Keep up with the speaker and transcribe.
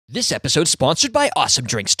This episode is sponsored by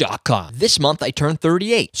AwesomeDrinks.com. This month I turned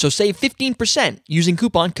 38, so save 15% using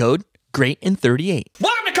coupon code GREAT38.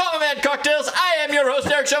 Welcome to Common Man Cocktails. I am your host,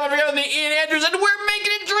 Eric Sherman. We're the Ian Andrews, and we're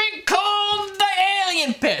making a drink called the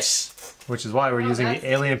Alien Piss. Which is why we're using the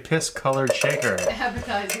Alien Piss colored shaker.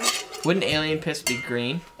 Advertising. Wouldn't Alien Piss be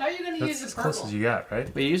green? How are you going to use That's the as purple? close as you got,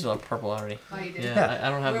 right? We used a purple already. Oh, you did? Yeah, I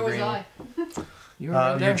don't have Where a was green I? one. You were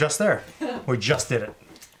right there. You're just there. We just did it.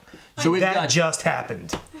 So we've That got just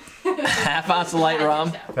happened. half ounce of light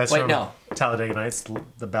rum. That's Wait, from no. Talladega Nights,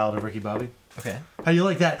 the Ballad of Ricky Bobby. Okay. How you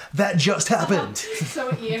like that? That just happened.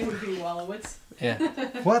 So Ian would be Wallowitz. Yeah.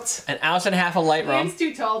 What? An ounce and a half of light rum. Ian's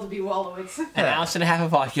too tall to be Wallowitz. An ounce and a half of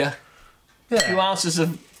vodka. 2 Yeah. ounces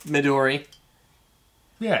of Midori.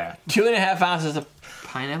 Yeah. 2.5 ounces of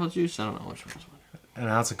pineapple juice. I don't know which one's what. An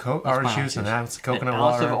ounce of orange pineapple juice, an juice. ounce of coconut An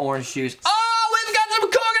ounce water. of orange juice. Oh, we've got some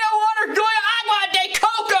coconut water going. Agua de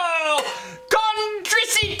coco con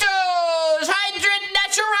tricitos hydrat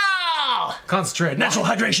natural. Concentrate. Natural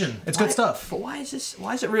hydration. It's good stuff. But why is this?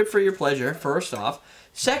 Why is it ribbed for your pleasure? First off.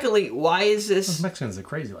 Secondly, why is Those this Mexicans are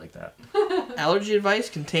crazy like that. allergy advice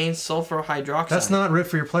contains sulfur hydroxide? That's not ribbed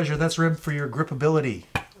for your pleasure. That's ribbed for your gripability.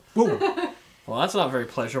 Whoa. Well, that's not very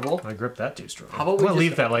pleasurable. I gripped that too strong. How about we We'll just-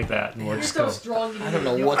 leave that like that and we'll You're just so go. strong. I don't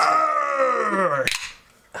know what's.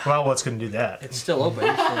 Well, what's going to do that? It's still open. So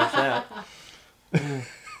there's that.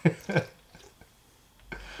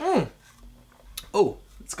 Oh,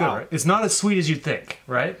 It's good, right? It's not as sweet as you'd think,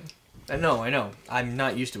 right? I know. I'm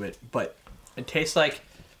not used to it, but it tastes like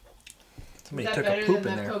somebody Is that took a better poop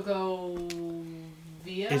than in the there. Coco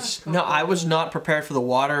Via? It's no, I was not prepared for the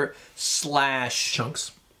water /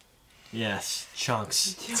 Chunks. yes,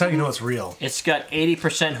 chunks. That's how you know it's real. It's got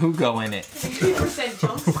 80% Hugo in it. 80%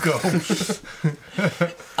 chunks.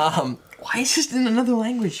 Go. Why is this in another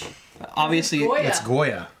language? Obviously, Goya. It's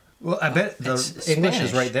Goya. Well, I bet the It's English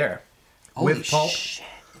Spanish. is right there. holy with pulp. shit.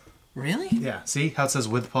 Really? Yeah, see how it says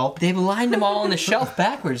with pulp? They've lined them all on the shelf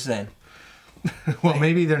backwards then. Well,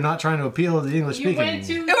 maybe they're not trying to appeal to the English You went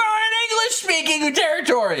speaking. to. We're in English-speaking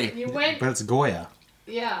territory. You went. But it's Goya.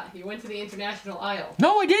 Yeah, you went to the international aisle.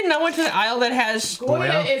 No, I didn't. I went to the aisle that has...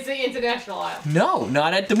 Goya Goya? is the international aisle. No,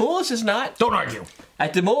 not at Demoulas. It's not. Don't argue.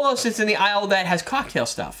 At Demoulas, it's in the aisle that has cocktail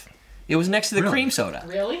stuff. It was next to the Really? cream soda.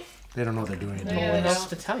 Really? They don't know what they're doing anymore. Yeah, What they else don't.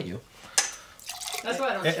 to tell you? That's why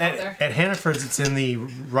I don't At, shop there. at Hannaford's, it's in the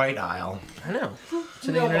right aisle. I know. It's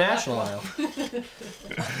in the No, international that's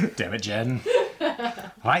aisle. Damn it, Jen.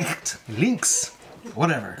 Reicht. Links.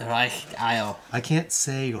 Whatever. Reich aisle. I can't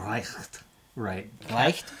say Reicht. Right.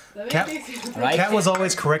 Reich? That Cat- makes me think- Reich? Kat was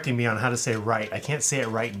always correcting me on how to say right. I can't say it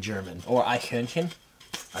right in German. Or Eichhörnchen?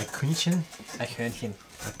 Eichhörnchen? Eichhörnchen.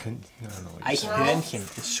 I don't know what you're saying.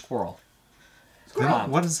 Eichhörnchen. It's squirrel.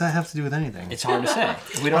 Then what does that have to do with anything? It's hard to say.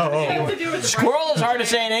 We don't. What to do with the Squirrel is hard to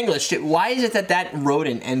say in English. Why is it that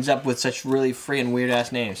rodent ends up with such really freaking weird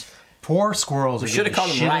ass names? Poor squirrels are shoulda getting called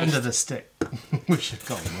them shit Reich. under the stick. We should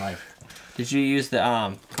call them life. Did you use the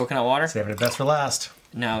coconut water? Saving it best for last.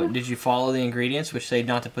 No. Did you follow the ingredients, which say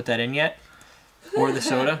not to put that in yet, or the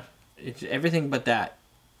soda? It's everything but that.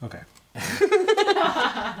 Okay.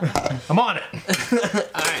 I'm on it.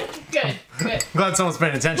 All right. Good, good. Glad someone's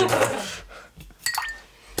paying attention.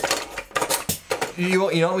 You know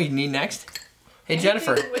what we need next? Hey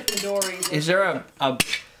Jennifer, Anything with Midori. is there a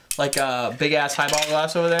big ass highball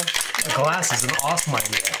glass over there? A glass is an awesome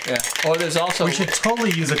idea. Yeah. Oh, there's also We should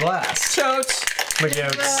totally use a glass. totes.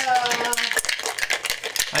 McGoats.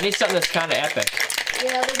 I need something that's kind of epic.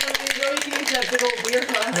 Yeah, they're going to use that big old beer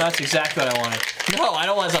glass. That's exactly what I wanted. No, I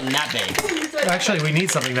don't want something that big. Actually, we need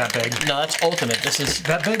something that big. No, that's ultimate. This is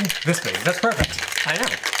That big? This big. That's perfect. I know.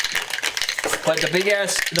 But the big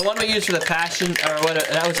ass, the one we used for the passion, or what?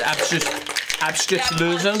 That was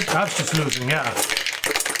Abstützlösung. I was just losing, yeah.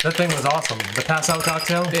 That thing was awesome. The pass out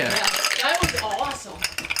cocktail? Yeah. Yeah, that was awesome.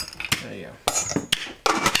 There you go.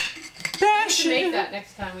 We should make that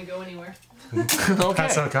next time we go anywhere. Okay.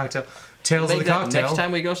 Pass out cocktail. Tails of Make the that cocktail. next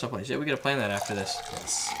time we go someplace. Yeah, we gotta plan that after this.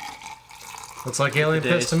 Looks like alien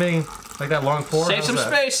Days. piss to me. Like that long pour. Save How's some that?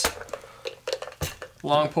 space.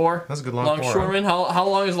 Long pour. That's a good long pour, huh? Longshoreman. How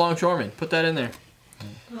long is longshoreman? Put that in there.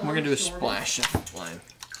 We're gonna do a splash line.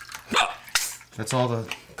 That's all the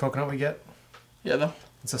coconut we get? Yeah, though.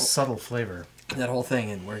 It's a subtle flavor. That whole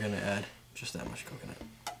thing, and we're gonna add just that much coconut.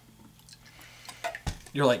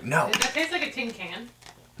 You're like, no. Does that taste like a tin can?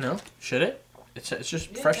 No? Should it? It's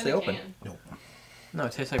just Yeah, freshly in a open. can. Nope. No,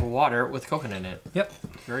 it tastes like water with coconut in it. Yep.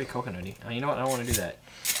 Very coconutty. You know what? I don't want to do that.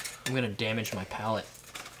 I'm gonna damage my palate.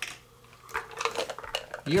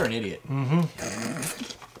 You're an idiot.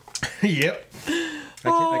 Yep.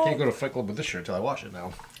 I can't go to Fight Club with this shirt till I wash it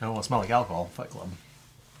now. I don't want to smell like alcohol. Fight Club.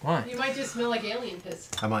 Why? You might just smell like alien piss.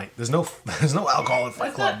 I might. There's no alcohol in Fight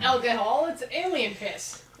It's Club. not alcohol, it's alien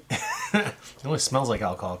piss. It only smells like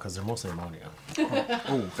alcohol because they're mostly ammonia.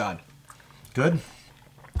 Oh God. Good?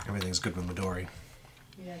 Everything's good with Midori.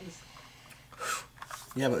 Yeah, it is.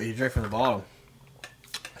 Yeah, but you drink from the bottom.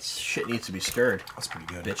 That shit needs to be stirred, That's pretty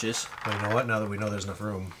good. bitches. But you know what? Now that we know there's enough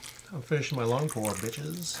room, I'm finishing my long pour,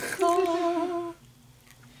 bitches.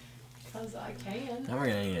 Because I can. Now we're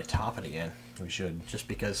gonna need to top it again, We should. just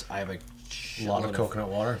because I have a lot of shitload coconut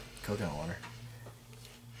water. coconut water.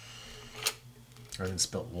 I didn't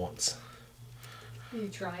spill it once. Are you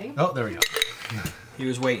trying? Oh, there we go. He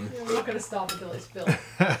was waiting. I'm not going to stop until I spill.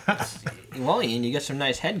 Well, Ian, you got some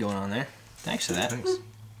nice head going on there. Thanks for that. Thanks.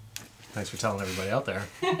 Thanks for telling everybody out there.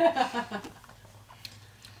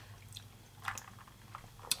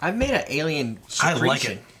 I've made an alien I secretion. like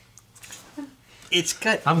it. It's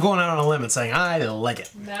got. I'm going out on a limb and saying I like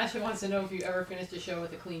it. Masha wants to know if you ever finished a show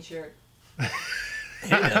with a clean shirt. Before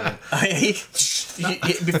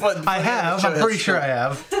I have. I'm pretty sure I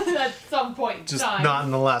have. At some point in Just time. not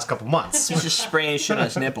in the last couple months. He's just spraying shit on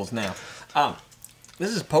his nipples now. This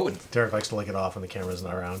is potent. Derek likes to lick it off when the camera's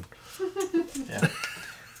not around. Yeah.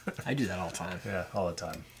 I do that all the time. Yeah, all the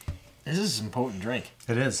time. This is some potent drink.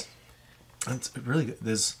 It is. It's really good.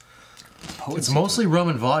 There's. Potent It's mostly rum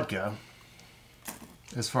and vodka.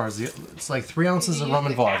 As far as it's like 3 ounces Did of you rum use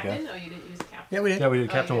and the vodka. Captain? Oh, you didn't use Captain. Yeah, we did. Yeah, we did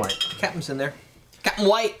Oh, Captain yeah. White. Captain's in there. Captain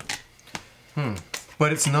White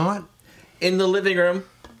But it's not. in the living room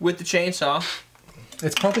with the chainsaw.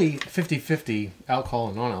 It's probably 50-50 alcohol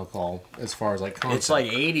and non-alcohol as far as like content. It's like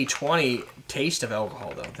 80-20 taste of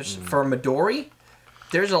alcohol though. There's, For Midori,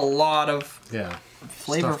 there's a lot of yeah.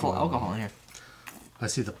 flavorful Stuff going on. alcohol in here I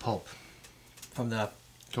see the pulp. from the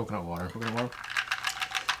Coconut water. coconut water.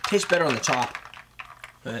 Tastes better on the top.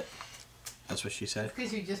 But that's what she said.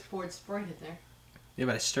 Because you just poured Sprite in there. Yeah,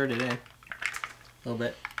 but I stirred it in a little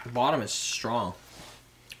bit. The bottom is strong.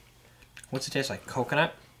 What's it taste like?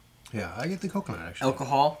 Coconut, Yeah, I get the coconut actually.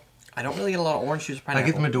 alcohol. I don't really get a lot of orange juice or I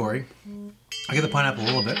pineapple. get the Midori. I get the pineapple a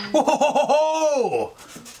little bit. Ho ho ho ho!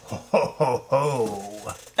 Ho ho ho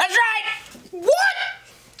ho! That's right! What?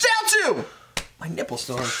 Down two! My nipple's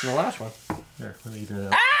still from the last one. Here, let me eat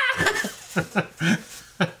it out.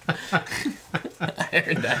 I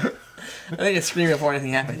heard that. I think it's screaming before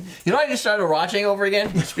anything happened. You know what I just started watching over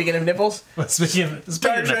again? Speaking of nipples? Speaking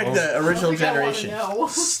Star of Trek, nipples, the original I think I wanna generation. know.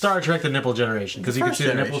 Star Trek: The Nipple Generation, because you can First see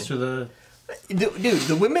the nipples generation. through the. Dude,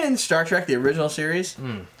 the women in Star Trek, the original series,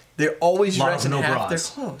 they're always Lot of dressed in no half bras.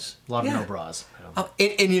 their clothes. A lot of Yeah. no bras.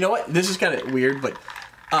 And you know what? This is kind of weird, but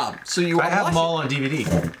so you I have them watch all on DVD.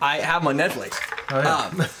 it. I have them on Netflix. Oh,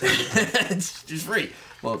 yeah. It's just free.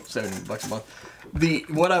 Well, $7 a month.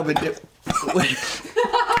 What I would do.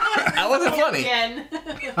 That wasn't funny. Again.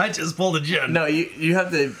 I just pulled a gin. No, you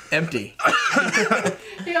have to empty.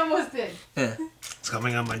 He almost did. Yeah. It's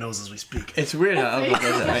coming on my nose as we speak. It's weird how Uncle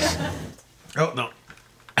does that, right? Oh no.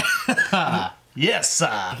 Yes.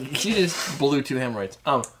 She just blew 2 hemorrhoids.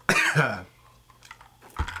 What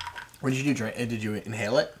did you do? Did you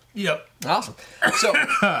inhale it? Yep. Awesome. So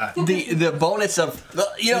the bonus of It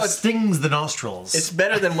it's stings the nostrils. it's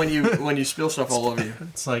better than when you spill stuff all over you.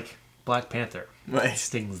 It's like Black Panther. Right. It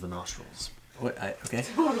stings the nostrils. Okay.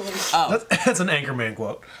 Totally. That's an Anchorman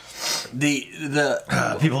quote.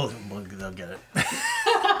 People, they'll get it.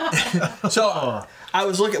 So I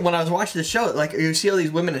was looking when I was watching the show. Like you see all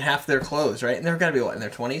these women in half their clothes, right? And they're gotta be what in their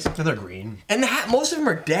 20s, And they're green. and most of them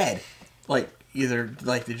are dead. Like either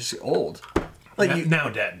like they're just old. Like you, Now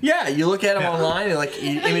dead. yeah, you look at them Yeah. online and like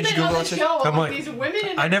you image They've been Google on and the shit. show, I'm like, these women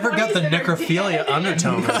in I never got the their 20s that are necrophilia dead.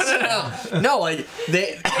 undertones. No, like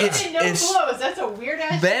it's No it's clothes. That's a weird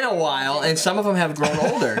ass. been a while, and some of them have grown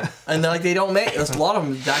older, and like they don't make. A lot of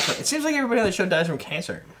them die from. It seems like everybody on the show dies from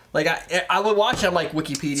cancer. Like I would watch on like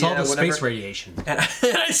Wikipedia It's all the or whatever, space radiation. and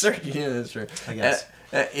I search. Yeah, that's true. I guess.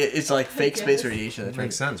 It's like fake space guess. radiation. That's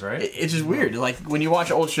Makes right. sense, right? It's just weird. Like when you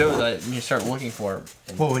watch old shows, and you start looking for. 'em,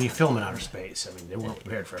 and Well, when you film in outer space, I mean, they weren't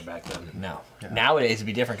prepared for it back then. no, nowadays it'd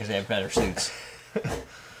be different because they have better suits.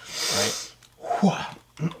 Right.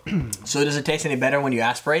 So does it taste any better when you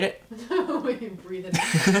aspirate it? When you breathe it.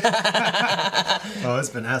 Oh, it's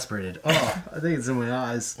been aspirated. Oh, I think it's in my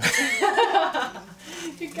eyes.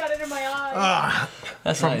 You got it in my eye.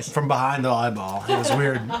 That's nice. From behind the eyeball. It was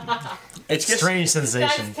weird. It's just Strange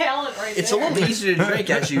sensation. That's talent right it's a there. little easier to drink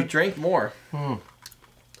as you drink more.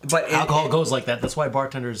 But Alcohol goes like that. That's why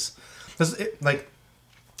bartenders, like,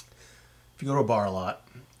 if you go to a bar a lot,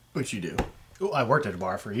 which you do. I worked at a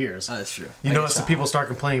bar for years. Oh, that's true. You notice that people start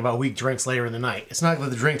complaining about weak drinks later in the night. It's not that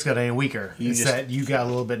the drinks got any weaker. It's that you got a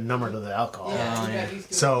little bit number to the alcohol. Yeah, you got used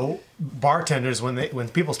to it. So bartenders, when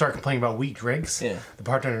people start complaining about weak drinks, Yeah. the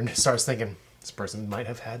bartender starts thinking, this person might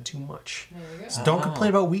have had too much. There you go. So don't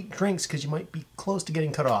complain about weak drinks because you might be close to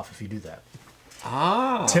getting cut off if you do that.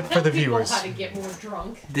 Ah, Tip for the People viewers. how to get more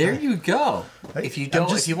drunk. there you go. If you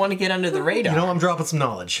don't, if you want to get under the radar, You know, I'm dropping some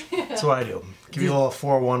knowledge. That's what I do. Give you a little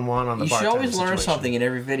 411 on the you should bartender always learn situation. something in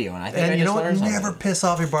every video, and I think I And you just know what? learned something. Never piss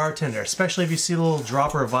off your bartender, especially if you see a little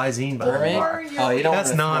dropper of Visine behind the Right? bar. Oh, you don't. That's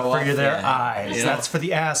want to not throw for up, your their yeah. eyes. You know? That's for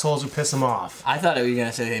the assholes who piss them off. I thought you were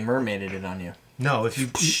gonna say they mermaided it on you. No, if you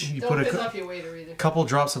Don't put piss a off your waiter either. couple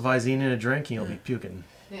drops of Visine in a drink, you'll be puking.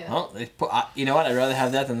 Yeah. Well, they put, you know what? I'd rather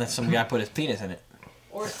have that than that some guy put his penis in it.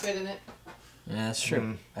 Or spit in it. Yeah, that's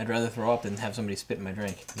true. I'd rather throw up than have somebody spit in my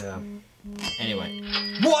drink. Yeah. Anyway.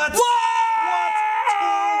 What?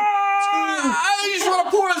 I just want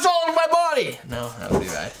to pour this all over my body. No, that would be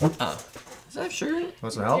bad. Oh. Is that sugar in it?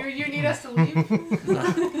 What's the help? You need us to leave?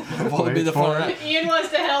 What would be the fun of that? Ian wants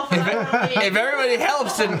to help. If everybody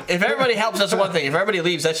helps, then if everybody helps, that's one thing. If everybody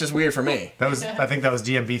leaves, that's just weird for me. That was. I think that was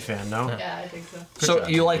DMB fan. No. Yeah, I think so. So job.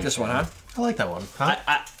 you like this one, huh? I like that one. Huh?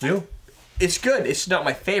 You? It's good. It's not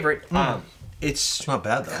my favorite. It's It's not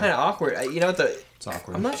bad though. kind of awkward. You know what the? It's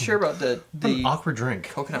awkward. I'm not sure about An the awkward drink.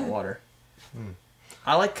 coconut water.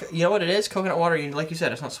 I like. You know what it is? Coconut water. Like you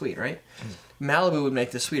said, it's not sweet, right? Malibu would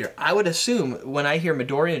make this sweeter. I would assume when I hear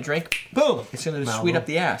Midori in a drink, boom, it's going to sweet up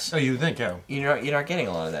the ass. Oh, you think? Yeah. You're not getting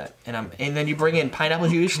a lot of that, and then you bring in pineapple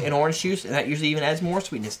juice and orange juice, and that usually even adds more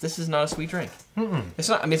sweetness. This is not a sweet drink. It's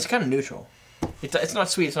not. I mean, it's kind of neutral. It's not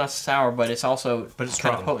sweet. It's not sour, but it's also But it's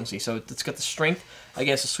kind of strong. potency. So it's got the strength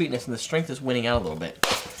against the sweetness, and the strength is winning out a little bit.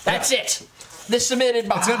 That's it. This submitted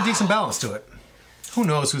by. It's got a decent balance to it. Who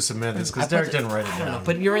knows who submitted this? Because Derek didn't write it down.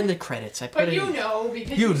 But you're in the credits. I put But it. you know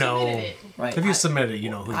because You you know. submitted it. Right. If you submit it, you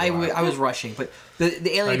know who you are. I was rushing, but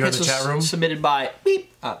the alien you in pits the chat room? was submitted by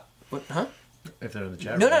beep. What? Huh? If they're in the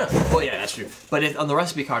chat No, room. no, no. Well, yeah, that's true. But on the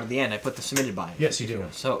recipe card at the end, I put the submitted by. Yes, you do.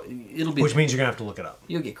 So it'll be. Which means you're gonna have to look it up.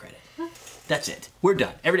 You'll get credit. That's it. We're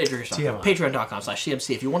done. EverydayDrinkers.com. TMI.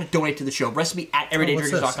 Patreon.com/CMC. If you want to donate to the show, recipe at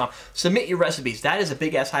EverydayDrinkers.com. Submit your recipes. That is a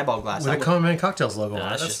big ass highball glass. With a Common Man Cocktails logo No, on it.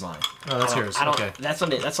 that's just mine. Oh, that's I don't- yours. I don't, Okay. That's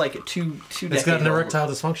on it. That's like two It's got decades an old. erectile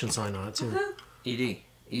dysfunction sign on it too. ED.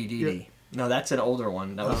 EDD. No, that's an older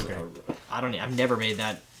one. That was. Okay. I don't. I've never made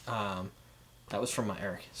that. That was from my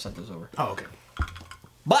Eric. Sent those over. Oh, okay.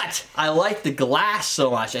 But I like the glass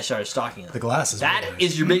so much. I started stocking them. The glass is That really nice.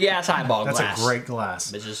 is your big ass highball That's glass. a great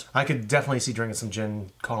glass. Bitches. I could definitely see drinking some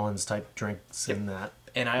Jen Collins type drinks in that.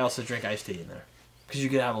 And I also drink iced tea in there because you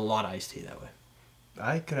could have a lot of iced tea that way.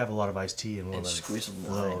 I could have a lot of iced tea in one And of squeeze some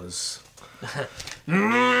lime. those.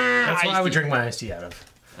 That's what I would drink my iced tea out of.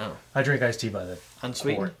 Oh, I drink iced tea by the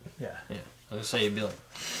unsweetened. quart. Yeah. Yeah, I was gonna say you'd be like,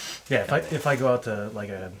 Yeah, if I go out to like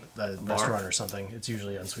a restaurant or something, it's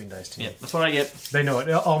usually unsweetened iced tea. yeah, that's what I get. They know it.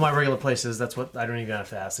 All my regular places, that's what I don't even have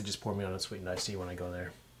to ask. They just pour me on unsweetened iced tea when I go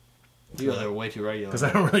there You go there way too regular. because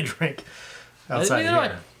I don't really drink outside Neither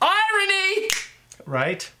do here. I. Irony.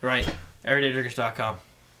 Right? Right. EverydayDrinkers.com.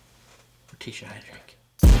 For Tisha I drink.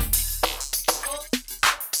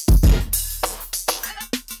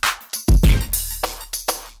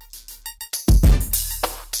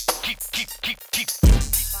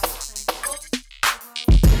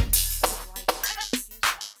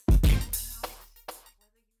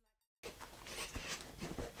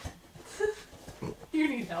 You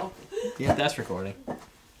need help. Yeah, that's recording.